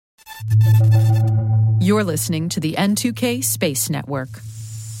You're listening to the N2K Space Network.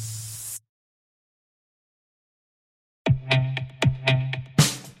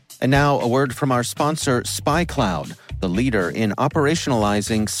 And now a word from our sponsor, SpyCloud, the leader in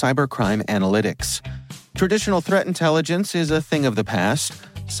operationalizing cybercrime analytics. Traditional threat intelligence is a thing of the past.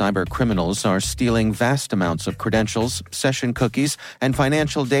 Cyber criminals are stealing vast amounts of credentials, session cookies, and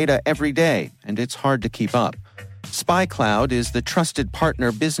financial data every day, and it's hard to keep up. SpyCloud is the trusted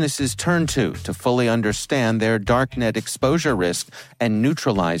partner businesses turn to fully understand their darknet exposure risk and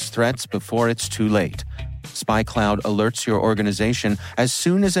neutralize threats before it's too late. SpyCloud alerts your organization as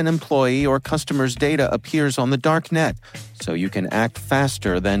soon as an employee or customer's data appears on the darknet, so you can act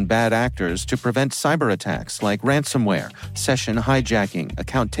faster than bad actors to prevent cyber attacks like ransomware, session hijacking,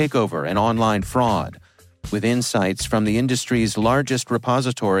 account takeover, and online fraud. With insights from the industry's largest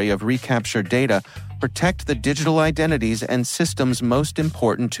repository of recaptured data, protect the digital identities and systems most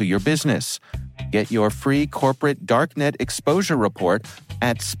important to your business. Get your free corporate darknet exposure report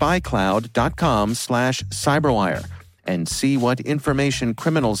at spycloud.com/cyberwire and see what information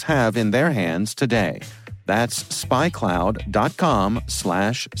criminals have in their hands today. That's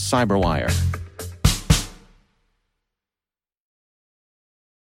spycloud.com/cyberwire.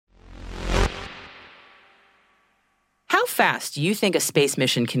 How fast do you think a space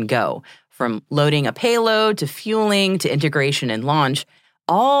mission can go? From loading a payload to fueling to integration and launch,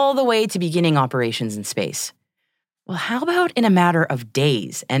 all the way to beginning operations in space. Well, how about in a matter of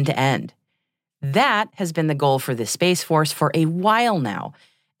days, end to end? That has been the goal for the Space Force for a while now.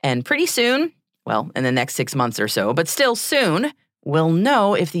 And pretty soon, well, in the next 6 months or so, but still soon, we'll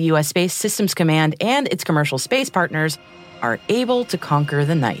know if the U.S. Space Systems Command and its commercial space partners are able to conquer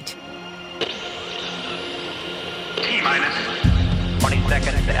the night. T-minus 20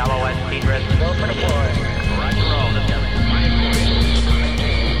 seconds to LOS speed rest. Go for deploy. Roger, roll.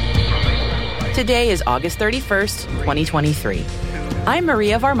 Today is August 31st, 2023. I'm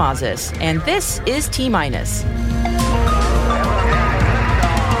Maria Varmazis, and this is T-minus.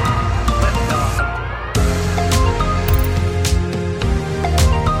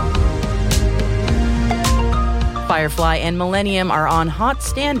 Firefly and Millennium are on hot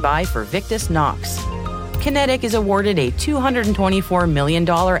standby for VICTUS NOX. Kinetic is awarded a $224 million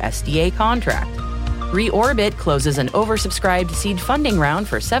SDA contract. Reorbit closes an oversubscribed seed funding round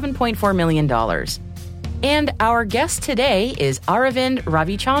for $7.4 million. And our guest today is Aravind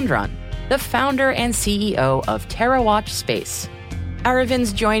Ravichandran, the founder and CEO of TerraWatch Space.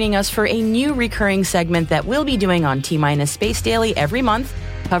 Aravind's joining us for a new recurring segment that we'll be doing on T-minus Space Daily every month,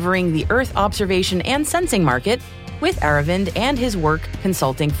 covering the Earth observation and sensing market with Aravind and his work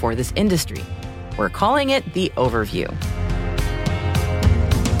consulting for this industry. We're calling it The Overview.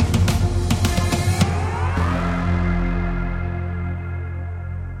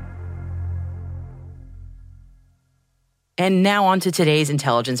 And now on to today's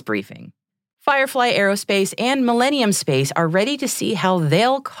intelligence briefing. Firefly Aerospace and Millennium Space are ready to see how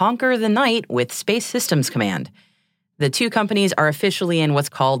they'll conquer the night with Space Systems Command. The two companies are officially in what's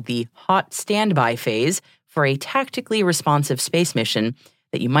called the hot standby phase for a tactically responsive space mission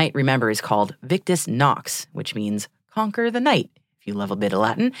that you might remember is called VICTUS NOX, which means conquer the night, if you love a bit of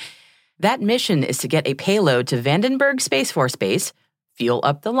Latin. That mission is to get a payload to Vandenberg Space Force Base, fuel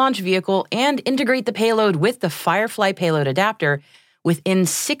up the launch vehicle, and integrate the payload with the Firefly payload adapter within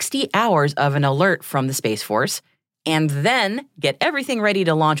 60 hours of an alert from the Space Force, and then get everything ready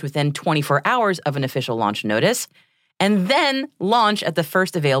to launch within 24 hours of an official launch notice, and then launch at the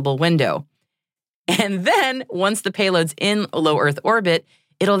first available window. And then, once the payload's in low Earth orbit,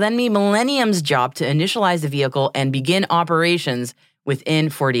 it'll then be Millennium's job to initialize the vehicle and begin operations within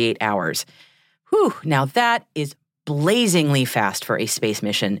 48 hours. Whew, now that is blazingly fast for a space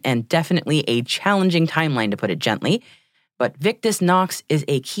mission and definitely a challenging timeline, to put it gently. But VICTUS NOX is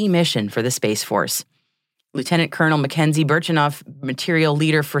a key mission for the Space Force. Lieutenant Colonel Mackenzie Birchenough, material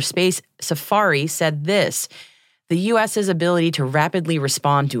leader for Space Safari, said this: "The U.S.'s ability to rapidly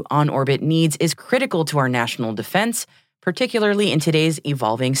respond to on-orbit needs is critical to our national defense, particularly in today's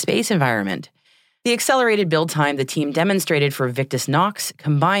evolving space environment. The accelerated build time the team demonstrated for VICTUS NOX,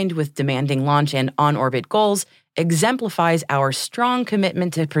 combined with demanding launch and on-orbit goals, exemplifies our strong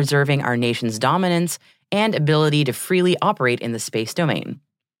commitment to preserving our nation's dominance and ability to freely operate in the space domain."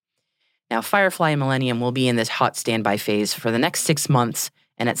 Now, Firefly and Millennium will be in this hot standby phase for the next 6 months,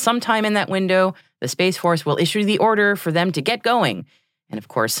 and at some time in that window, the Space Force will issue the order for them to get going. And of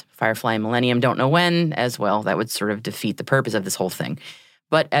course, Firefly and Millennium don't know when, as well. That would sort of defeat the purpose of this whole thing.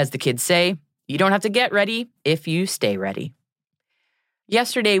 But as the kids say, you don't have to get ready if you stay ready.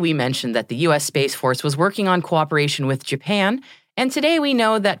 Yesterday, we mentioned that the U.S. Space Force was working on cooperation with Japan And today we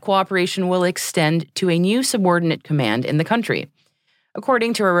know that cooperation will extend to a new subordinate command in the country.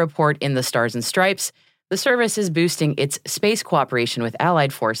 According to a report in the Stars and Stripes, the service is boosting its space cooperation with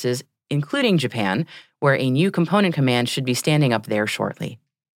allied forces, including Japan, where a new component command should be standing up there shortly.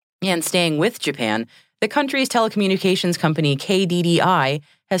 And staying with Japan, the country's telecommunications company KDDI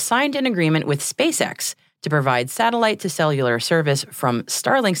has signed an agreement with SpaceX to provide satellite-to-cellular service from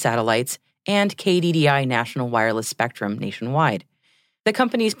Starlink satellites and KDDI national wireless spectrum nationwide. The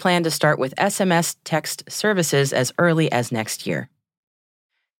companies plan to start with SMS text services as early as next year.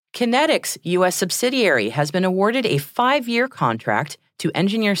 Kinetic's U.S. subsidiary has been awarded a 5-year contract to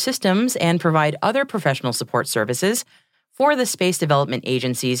engineer systems and provide other professional support services for the Space Development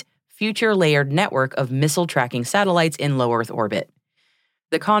Agency's future layered network of missile tracking satellites in low Earth orbit.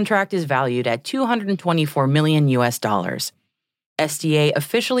 The contract is valued at $224 million. SDA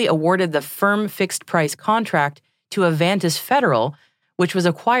officially awarded the firm fixed-price contract to Avantis Federal, which was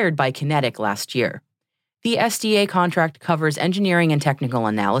acquired by Kinetic last year. The SDA contract covers engineering and technical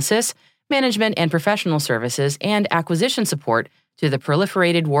analysis, management and professional services, and acquisition support to the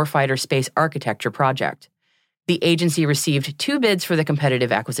Proliferated Warfighter Space Architecture project. The agency received 2 bids for the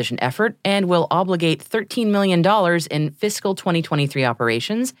competitive acquisition effort and will obligate $13 million in fiscal 2023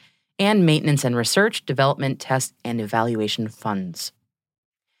 operations and maintenance and research, development, test, and evaluation funds.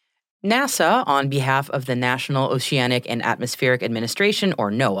 NASA, on behalf of the National Oceanic and Atmospheric Administration, or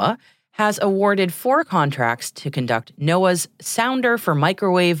NOAA, has awarded 4 contracts to conduct NOAA's Sounder for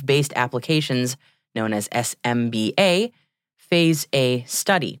Microwave-Based Applications, known as SMBA, Phase A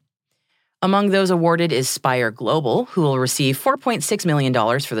study. Among those awarded is Spire Global, who will receive $4.6 million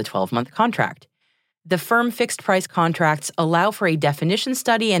for the 12-month contract. The firm fixed-price contracts allow for a definition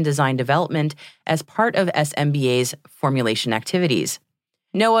study and design development as part of SMBA's formulation activities.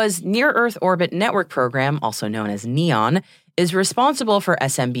 NOAA's Near-Earth Orbit Network Program, also known as NEON, is responsible for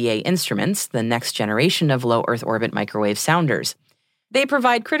SMBA instruments, the next generation of low Earth orbit microwave sounders. They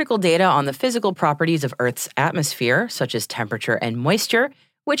provide critical data on the physical properties of Earth's atmosphere, such as temperature and moisture,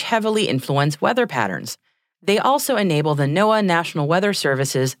 which heavily influence weather patterns. They also enable the NOAA National Weather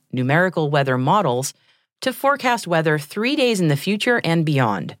Service's numerical weather models to forecast weather 3 days in the future and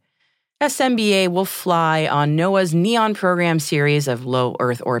beyond. SMBA will fly on NOAA's NEON program series of low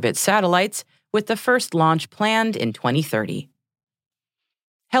Earth orbit satellites, with the first launch planned in 2030.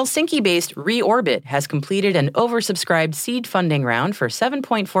 Helsinki-based Reorbit has completed an oversubscribed seed funding round for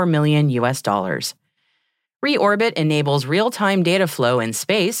 $7.4 million. Reorbit enables real-time data flow in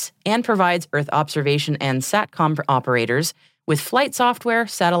space and provides Earth observation and SATCOM operators with flight software,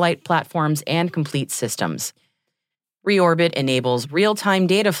 satellite platforms, and complete systems. Reorbit enables real-time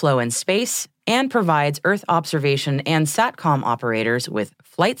data flow in space and provides Earth observation and SATCOM operators with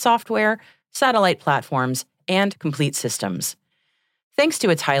flight software, satellite platforms, and complete systems. Thanks to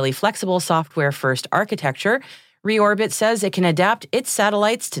its highly flexible software-first architecture, Reorbit says it can adapt its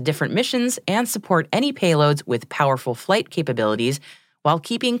satellites to different missions and support any payloads with powerful flight capabilities while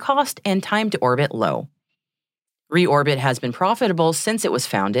keeping cost and time to orbit low. Reorbit has been profitable since it was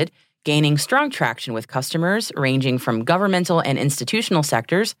founded, gaining strong traction with customers ranging from governmental and institutional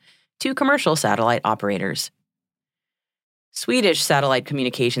sectors to commercial satellite operators. Swedish satellite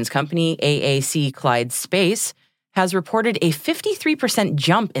communications company AAC Clyde Space has reported a 53%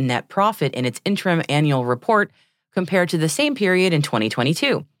 jump in net profit in its interim annual report compared to the same period in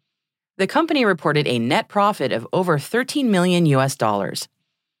 2022. The company reported a net profit of over $13 million.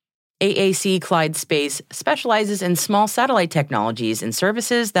 AAC Clyde Space specializes in small satellite technologies and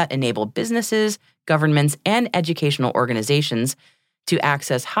services that enable businesses, governments, and educational organizations to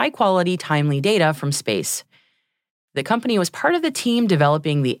access high-quality, timely data from space. The company was part of the team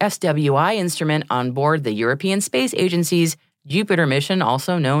developing the SWI instrument on board the European Space Agency's Jupiter mission,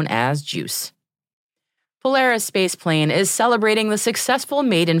 also known as JUICE. Polaris spaceplane is celebrating the successful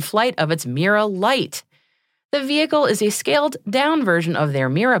maiden flight of its Mira Light. The vehicle is a scaled-down version of their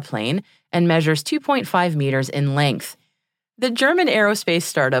Mira plane and measures 2.5 meters in length. The German aerospace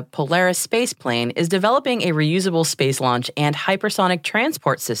startup Polaris Spaceplane is developing a reusable space launch and hypersonic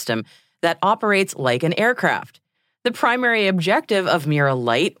transport system that operates like an aircraft. The primary objective of Mira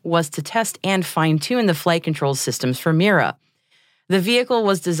Light was to test and fine-tune the flight control systems for Mira. The vehicle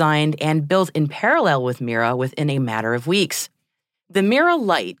was designed and built in parallel with Mira within a matter of weeks. The Mira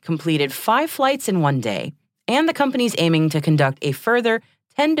Light completed 5 flights in 1 day, and the company's aiming to conduct a further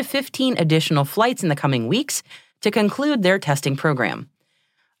 10 to 15 additional flights in the coming weeks to conclude their testing program.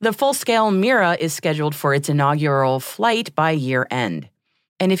 The full-scale Mira is scheduled for its inaugural flight by year-end.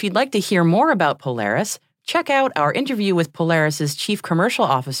 And if you'd like to hear more about Polaris, check out our interview with Polaris's Chief Commercial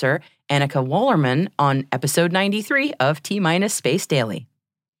Officer Annika Wallerman on episode 93 of T-Minus Space Daily.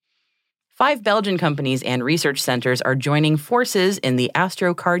 5 Belgian companies and research centers are joining forces in the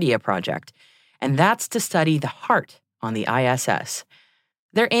Astrocardia project, and that's to study the heart on the ISS.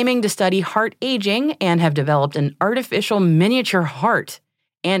 They're aiming to study heart aging and have developed an artificial miniature heart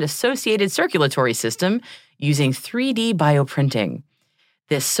and associated circulatory system using 3D bioprinting.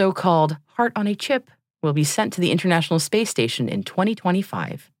 This so-called heart on a chip will be sent to the International Space Station in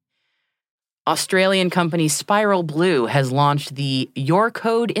 2025. Australian company Spiral Blue has launched the Your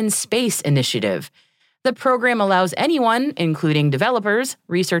Code in Space initiative. The program allows anyone, including developers,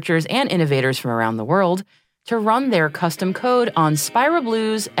 researchers, and innovators from around the world, to run their custom code on Spiral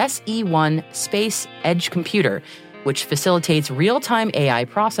Blue's SE1 Space Edge computer, which facilitates real-time AI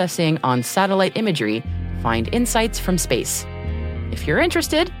processing on satellite imagery to find insights from space. If you're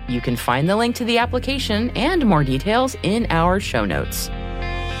interested, you can find the link to the application and more details in our show notes.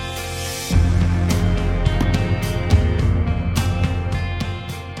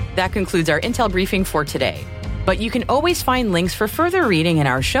 That concludes our Intel briefing for today. But you can always find links for further reading in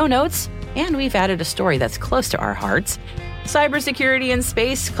our show notes, and we've added a story that's close to our hearts. Cybersecurity and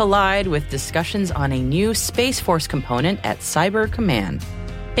space collide with discussions on a new Space Force component at Cyber Command.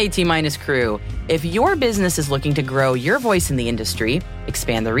 Hey T-Minus crew, if your business is looking to grow your voice in the industry,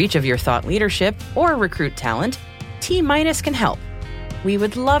 expand the reach of your thought leadership, or recruit talent, T-Minus can help. We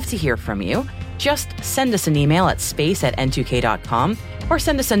would love to hear from you. Just send us an email at space@n2k.com or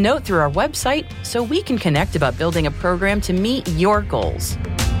send us a note through our website so we can connect about building a program to meet your goals.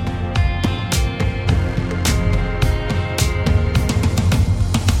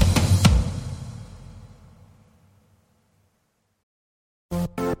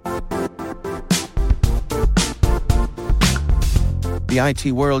 The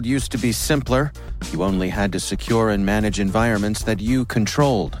IT world used to be simpler. You only had to secure and manage environments that you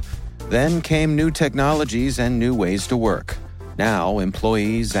controlled. Then came new technologies and new ways to work. Now,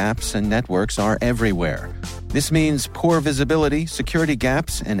 employees, apps, and networks are everywhere. This means poor visibility, security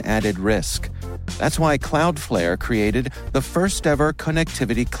gaps, and added risk. That's why Cloudflare created the first-ever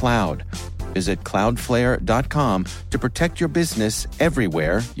connectivity cloud. Visit cloudflare.com to protect your business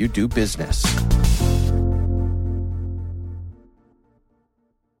everywhere you do business.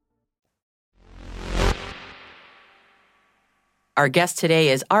 Our guest today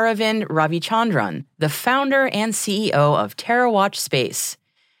is Aravind Ravichandran, the founder and CEO of TerraWatch Space.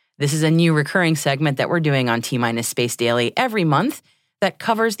 This is a new recurring segment that we're doing on T-Minus Space Daily every month that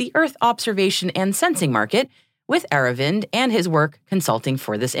covers the Earth observation and sensing market with Aravind and his work consulting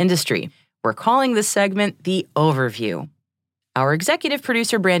for this industry. We're calling this segment The Overview. Our executive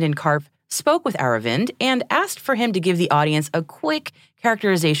producer, Brandon Karp, spoke with Aravind and asked for him to give the audience a quick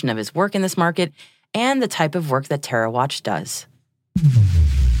characterization of his work in this market and the type of work that TerraWatch does.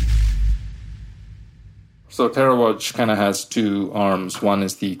 So TerraWatch kind of has two arms. One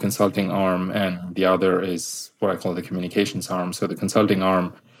is the consulting arm, and the other is what I call the communications arm. So the consulting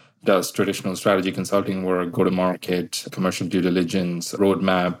arm does traditional strategy consulting work, go-to-market, commercial due diligence,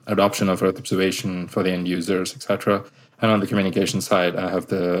 roadmap, adoption of Earth observation for the end users, etc. And on the communication side, I have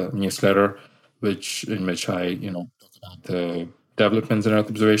the newsletter, in which I talk about the developments in Earth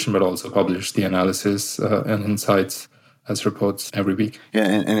observation, but also publish the analysis and insights as reports every week. Yeah,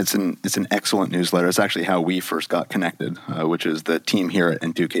 and it's an excellent newsletter. It's actually how we first got connected, which is the team here at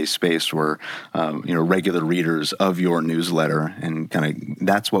N2K Space were regular readers of your newsletter, and kind of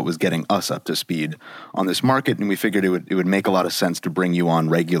that's what was getting us up to speed on this market. And we figured it would make a lot of sense to bring you on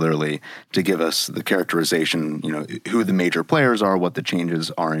regularly to give us the characterization, who the major players are, what the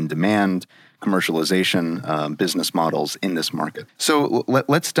changes are in demand, commercialization, business models in this market. So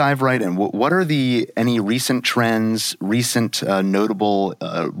let's dive right in. What are any recent trends, recent notable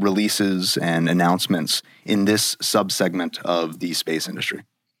releases and announcements in this subsegment of the space industry?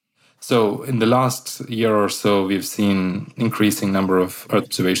 So in the last year or so, we've seen increasing number of Earth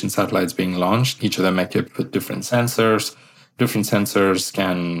observation satellites being launched. Each of them equipped with different sensors. Different sensors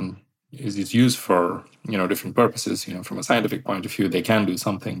is used for different purposes. From a scientific point of view, they can do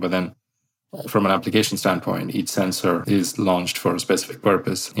something, but then from an application standpoint, each sensor is launched for a specific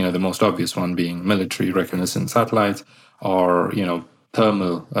purpose. The most obvious one being military reconnaissance satellites, or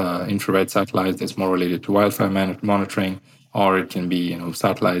thermal infrared satellites that's more related to wildfire monitoring, or it can be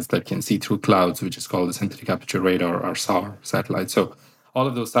satellites that can see through clouds, which is called the synthetic aperture radar or SAR satellites. So all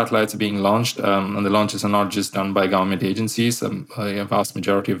of those satellites are being launched, and the launches are not just done by government agencies. A vast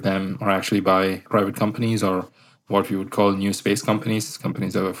majority of them are actually by private companies or what we would call new space companies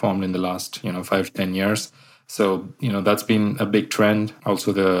that were formed in the last 5 to 10 years. So, that's been a big trend.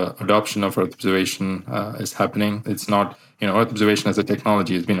 Also, the adoption of Earth observation is happening. It's not, Earth observation as a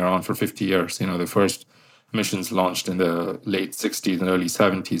technology has been around for 50 years. The first missions launched in the late 60s and early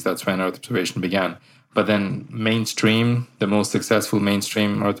 70s. That's when Earth observation began. But then the most successful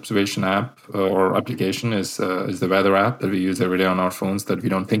mainstream Earth observation app or application is the weather app that we use every day on our phones that we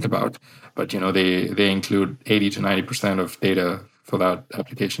don't think about. But, they include 80 to 90% of data for that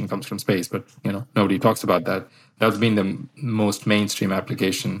application comes from space. But, nobody talks about that. That's been the most mainstream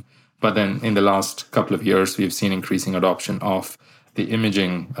application. But then in the last couple of years, we've seen increasing adoption of the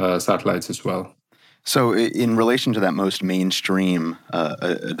imaging satellites as well. So in relation to that most mainstream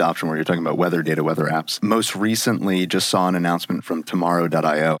adoption where you're talking about weather data, weather apps, most recently just saw an announcement from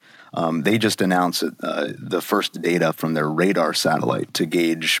tomorrow.io. They just announced the first data from their radar satellite to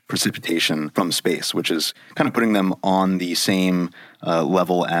gauge precipitation from space, which is kind of putting them on the same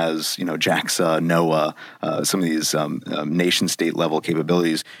level as JAXA, NOAA, some of these nation-state level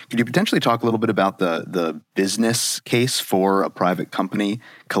capabilities. Could you potentially talk a little bit about the business case for a private company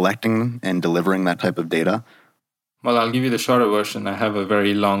collecting and delivering that type of data? Well, I'll give you the shorter version. I have a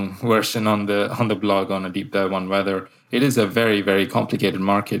very long version on the blog on a deep dive on weather. It is a very, very complicated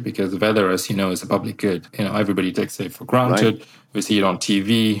market because weather, as you know, is a public good. Everybody takes it for granted. Right. We see it on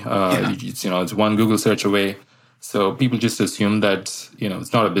TV. It's one Google search away. So people just assume that,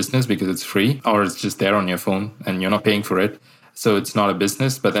 it's not a business because it's free or it's just there on your phone and you're not paying for it. So it's not a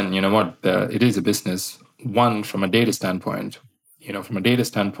business. But then, you know what? It is a business. One, from a data standpoint.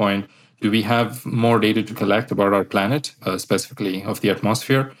 Do we have more data to collect about our planet, specifically of the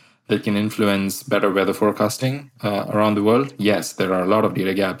atmosphere, that can influence better weather forecasting around the world? Yes, there are a lot of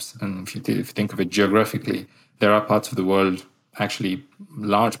data gaps. And if you think of it geographically, there are parts of the world, actually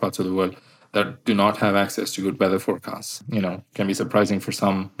large parts of the world, that do not have access to good weather forecasts. Can be surprising for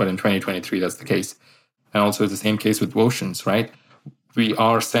some, but in 2023, that's the case. And also it's the same case with oceans, right? We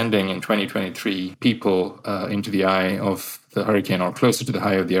are sending in 2023 people into the eye of the hurricane or closer to the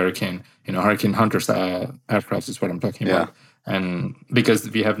eye of the hurricane. Hurricane Hunter's aircraft is what I'm talking about. And because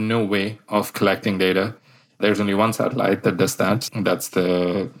we have no way of collecting data, there's only one satellite that does that. And that's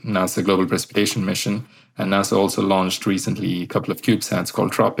the NASA Global Precipitation Mission. And NASA also launched recently a couple of CubeSats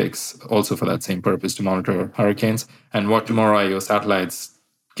called Tropics, also for that same purpose, to monitor hurricanes. And what Tomorrow.io satellites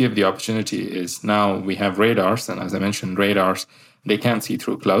give the opportunity is now we have radars. And as I mentioned, radars, they can see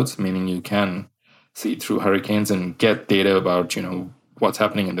through clouds, meaning you can see through hurricanes and get data about, what's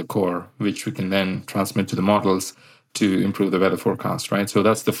happening in the core, which we can then transmit to the models to improve the weather forecast, right? So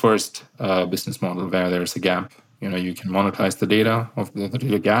that's the first business model where there's a gap. You can monetize the data of the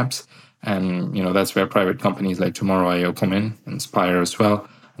data gaps. And, that's where private companies like Tomorrow.io come in, Inspire as well,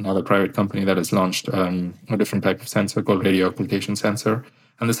 another private company that has launched a different type of sensor called radio occultation sensor.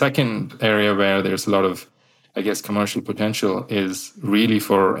 And the second area where there's a lot of, commercial potential is really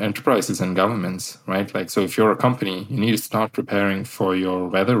for enterprises and governments, right? So if you're a company, you need to start preparing for your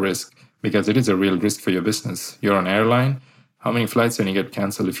weather risk because it is a real risk for your business. You're an airline. How many flights can you get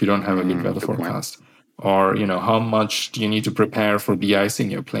canceled if you don't have a good weather forecast? Or, how much do you need to prepare for de-icing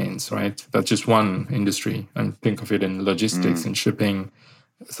your planes, right? That's just one industry. And think of it in logistics and shipping,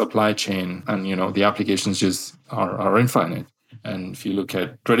 supply chain, and, the applications just are infinite. And if you look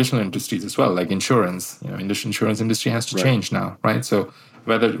at traditional industries as well, like insurance, insurance industry has to change now, right? So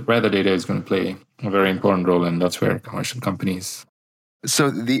weather data is going to play a very important role, and that's where commercial companies. So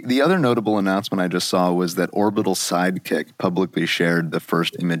the other notable announcement I just saw was that Orbital Sidekick publicly shared the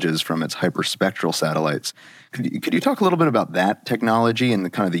first images from its hyperspectral satellites. Could you talk a little bit about that technology and the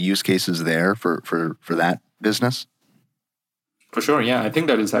kind of the use cases there for that business? For sure, yeah. I think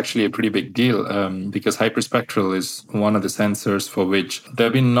that is actually a pretty big deal because hyperspectral is one of the sensors for which there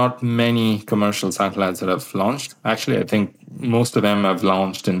have been not many commercial satellites that have launched. Actually, I think most of them have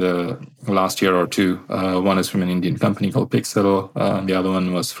launched in the last year or two. One is from an Indian company called Pixel. The other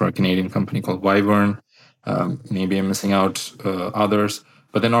one was for a Canadian company called Wyvern. Maybe I'm missing out others.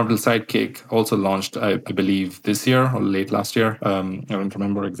 But then Orbital Sidekick also launched, I believe, this year or late last year. I don't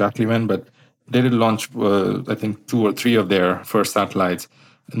remember exactly when, but they did launch, I think, 2 or 3 of their first satellites.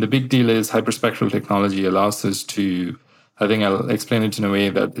 And the big deal is hyperspectral technology allows us to, I think I'll explain it in a way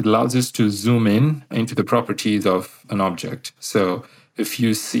that it allows us to zoom in into the properties of an object. So if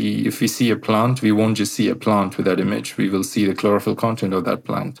we see a plant, we won't just see a plant with that image. We will see the chlorophyll content of that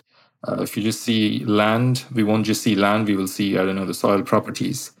plant. If you just see land, we won't just see land. We will see, the soil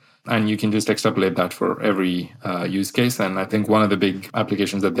properties. And you can just extrapolate that for every use case. And I think one of the big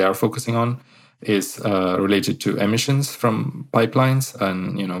applications that they are focusing on is related to emissions from pipelines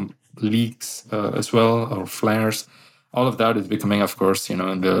and, leaks as well, or flares. All of that is becoming, of course, in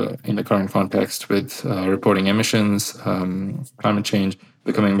the current context with reporting emissions, climate change,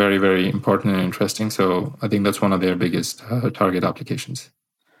 becoming very, very important and interesting. So I think that's one of their biggest target applications.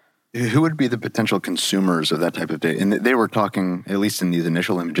 Who would be the potential consumers of that type of data? And they were talking, at least in these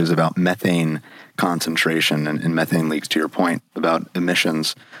initial images, about methane concentration and methane leaks, to your point, about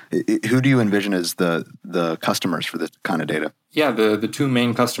emissions. Who do you envision as the customers for this kind of data? Yeah, the two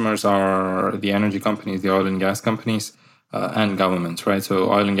main customers are the energy companies, the oil and gas companies, and governments, right? So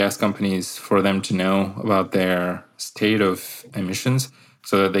oil and gas companies, for them to know about their state of emissions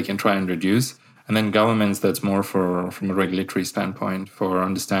so that they can try and reduce. And then governments, that's more from a regulatory standpoint for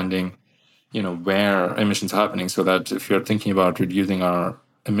understanding, where emissions are happening, so that if you're thinking about reducing our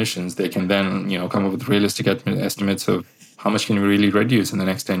emissions, they can then, come up with realistic estimates of how much can we really reduce in the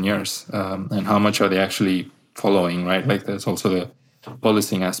next 10 years and how much are they actually following, right? Like there's also the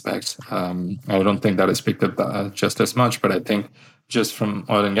policing aspect. I don't think that is picked up just as much, but I think just from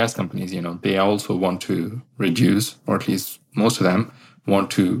oil and gas companies, they also want to reduce, or at least most of them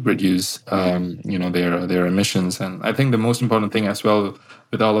want to reduce, their emissions. And I think the most important thing as well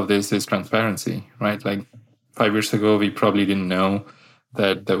with all of this is transparency, right? Like 5 years ago, we probably didn't know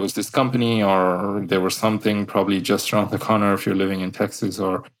that there was this company, or there was something probably just around the corner if you're living in Texas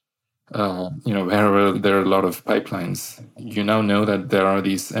or wherever there are a lot of pipelines. You now know that there are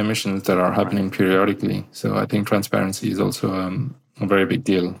these emissions that are happening periodically. So I think transparency is also a very big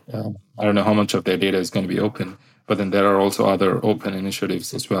deal. I don't know how much of their data is going to be open, but then there are also other open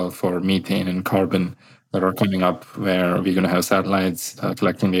initiatives as well for methane and carbon that are coming up, where we're going to have satellites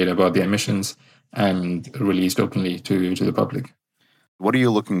collecting data about the emissions and released openly to the public. What are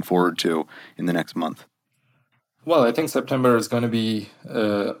you looking forward to in the next month? Well, I think September is going to be,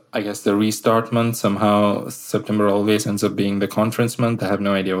 the restart month. Somehow September always ends up being the conference month. I have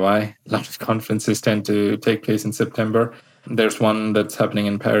no idea why. A lot of conferences tend to take place in September. There's one that's happening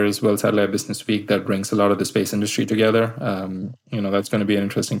in Paris, World Satellite Business Week, that brings a lot of the space industry together. That's going to be an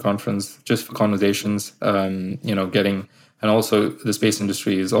interesting conference just for conversations, and also the space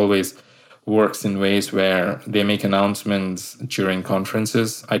industry is always works in ways where they make announcements during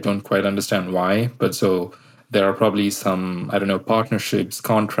conferences. I don't quite understand why, but so there are probably some, partnerships,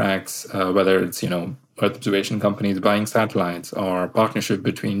 contracts, whether it's, Earth observation companies buying satellites or partnership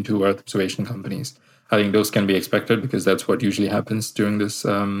between two Earth observation companies. I think those can be expected because that's what usually happens during this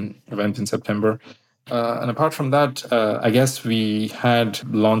event in September. And apart from that, I guess we had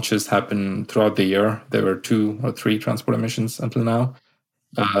launches happen throughout the year. There were 2 or 3 transport missions until now.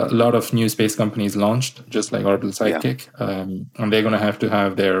 A lot of new space companies launched, just like Orbital Sidekick. And they're going to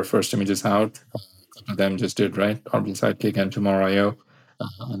have their first images out. A couple of them just did, right? Orbital Sidekick and Tomorrow.io.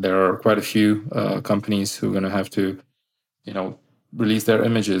 And there are quite a few companies who are going to have to, release their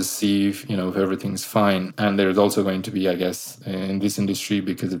images, see if everything's fine. And there's also going to be, I guess, in this industry,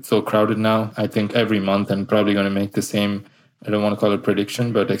 because it's so crowded now, I think every month I'm probably going to make the same, I don't want to call it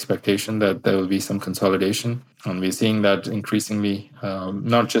prediction, but expectation that there will be some consolidation. And we're seeing that increasingly,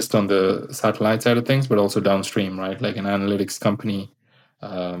 not just on the satellite side of things, but also downstream, right? Like an analytics company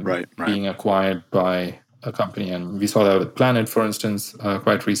being acquired by a company. And we saw that with Planet, for instance,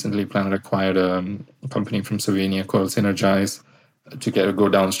 quite recently. Planet acquired a company from Slovenia called Synergize to go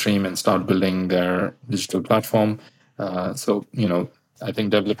downstream and start building their digital platform. I think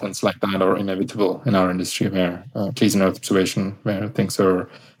developments like that are inevitable in our industry, where, at least in Earth observation, where things are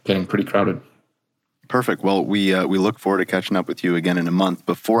getting pretty crowded. Perfect. Well, we look forward to catching up with you again in a month.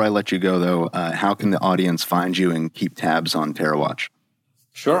 Before I let you go, though, how can the audience find you and keep tabs on TerraWatch?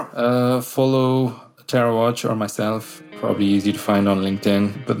 Sure. Follow TerraWatch or myself. Probably easy to find on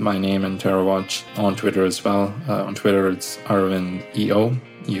LinkedIn, but my name and TerraWatch on Twitter as well. On Twitter, it's Arvind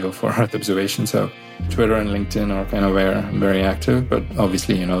EO for Earth observation. So Twitter and LinkedIn are kind of where I'm very active, but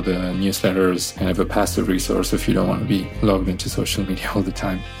obviously, the newsletter is kind of a passive resource if you don't want to be logged into social media all the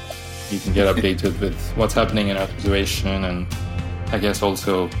time. You can get updated with what's happening in Earth observation, and I guess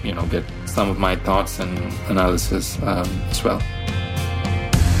also, get some of my thoughts and analysis as well.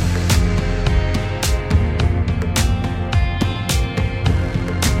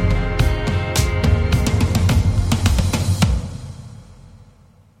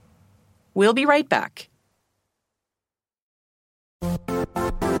 We'll be right back.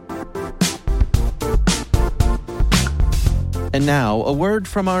 And now, a word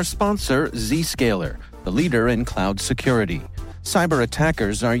from our sponsor, Zscaler, the leader in cloud security. Cyber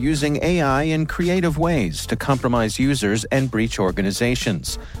attackers are using AI in creative ways to compromise users and breach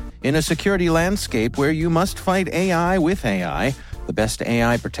organizations. In a security landscape where you must fight AI with AI, the best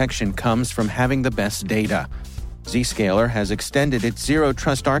AI protection comes from having the best data. Zscaler has extended its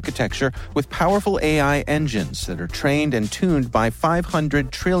zero-trust architecture with powerful AI engines that are trained and tuned by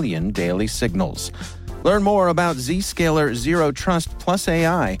 500 trillion daily signals. Learn more about Zscaler Zero Trust Plus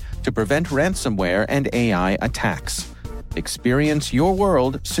AI to prevent ransomware and AI attacks. Experience your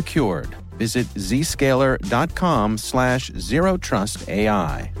world secured. Visit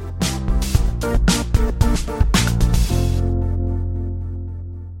zscaler.com/zerotrustai.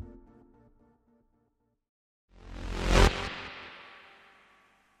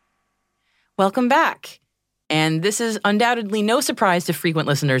 Welcome back. And this is undoubtedly no surprise to frequent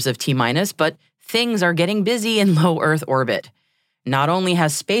listeners of T-, but things are getting busy in low Earth orbit. Not only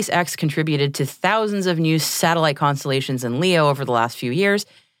has SpaceX contributed to thousands of new satellite constellations in LEO over the last few years,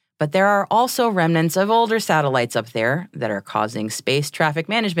 but there are also remnants of older satellites up there that are causing space traffic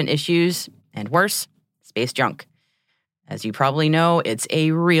management issues, and worse, space junk. As you probably know, it's a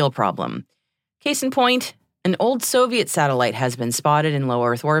real problem. Case in point, an old Soviet satellite has been spotted in low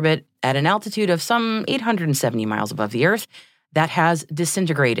Earth orbit at an altitude of some 870 miles above the Earth that has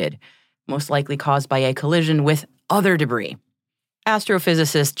disintegrated, most likely caused by a collision with other debris.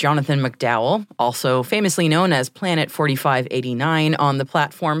 Astrophysicist Jonathan McDowell, also famously known as Planet 4589 on the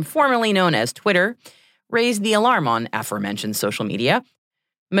platform formerly known as Twitter, raised the alarm on aforementioned social media.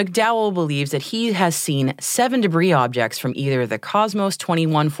 McDowell believes that he has seen 7 debris objects from either the Cosmos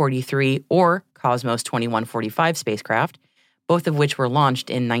 2143 or Cosmos 2145 spacecraft, both of which were launched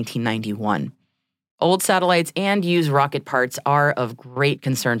in 1991. Old satellites and used rocket parts are of great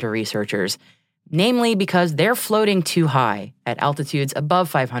concern to researchers, namely because they're floating too high at altitudes above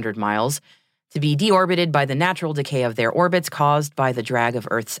 500 miles to be deorbited by the natural decay of their orbits caused by the drag of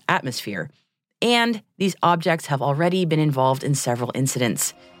Earth's atmosphere. And these objects have already been involved in several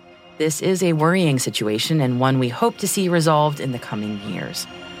incidents. This is a worrying situation and one we hope to see resolved in the coming years.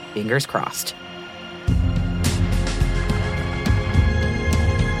 Fingers crossed.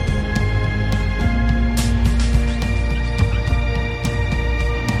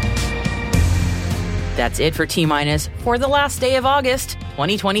 That's it for T- for the last day of August,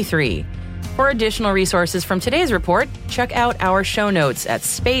 2023. For additional resources from today's report, check out our show notes at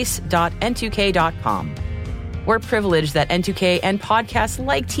space.n2k.com. We're privileged that N2K and podcasts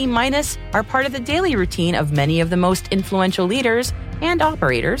like T- are part of the daily routine of many of the most influential leaders and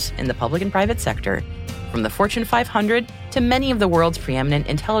operators in the public and private sector, from the Fortune 500 to many of the world's preeminent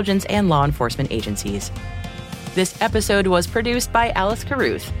intelligence and law enforcement agencies. This episode was produced by Alice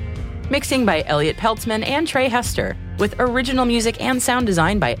Carruth, mixing by Elliot Peltzman and Trey Hester, with original music and sound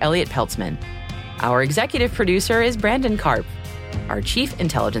design by Elliot Peltzman. Our executive producer is Brandon Karp. Our chief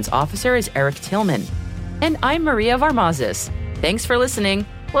intelligence officer is Eric Tillman. And I'm Maria Varmazis. Thanks for listening.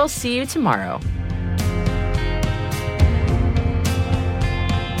 We'll see you tomorrow.